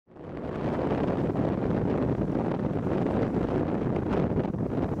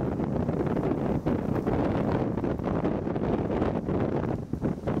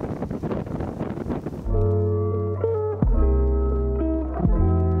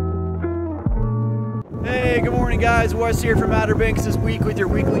Hey, good morning guys. Wes here from Outer Banks this week with your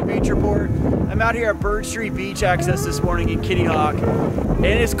weekly beach report. I'm out here at Bird Street Beach Access this morning in Kitty Hawk. And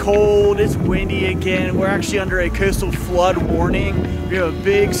it's cold, it's windy again. We're actually under a coastal flood warning. We have a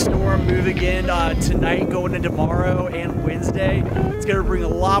big storm moving in tonight, going into tomorrow and Wednesday. It's gonna bring a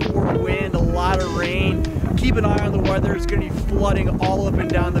lot more wind, a lot of rain. Keep an eye on the weather. It's gonna be flooding all up and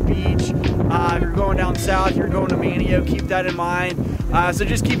down the beach. If you're going down south, you're going to Manio, keep that in mind. So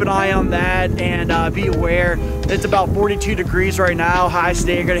just keep an eye on that and be aware. It's about 42 degrees right now. Highs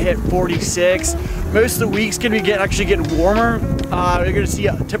today are gonna hit 46. Most of the week's gonna be actually getting warmer. You're gonna see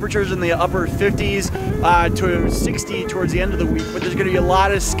temperatures in the upper 50s to 60 towards the end of the week, but there's gonna be a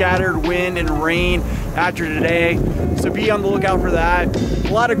lot of scattered wind and rain after today. So be on the lookout for that.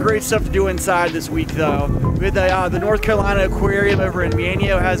 A lot of great stuff to do inside this week though. With the North Carolina Aquarium over in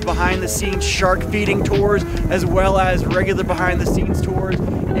Manio has behind the scenes shark feeding tours as well as regular behind the scenes tours.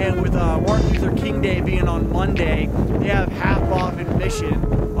 And with Martin Luther King Day being on Monday, they have half off admission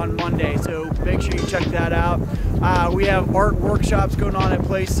on Monday, so make sure you check that out. We have art workshops going on at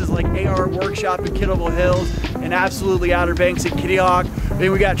places like AR Workshop in Kittleville Hills and absolutely Outer Banks in Kitty Hawk.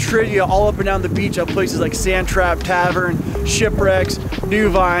 Then we got trivia all up and down the beach at places like Sand Trap Tavern, Shipwrecks, New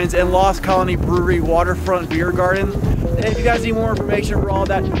Vines, and Lost Colony Brewery Waterfront Beer Garden. And if you guys need more information for all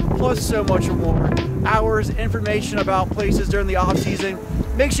that, plus so much more, hours, information about places during the off season,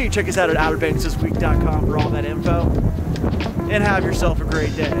 make sure you check us out at OuterBanksThisWeek.com for all that info. And have yourself a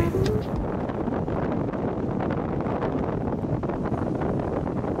great day.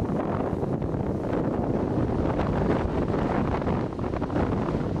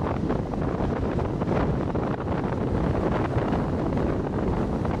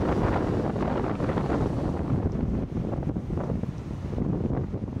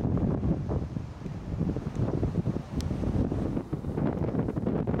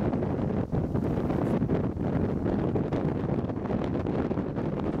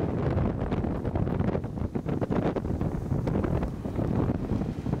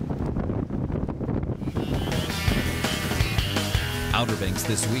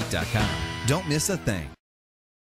 OuterBanksThisWeek.com. Don't miss a thing.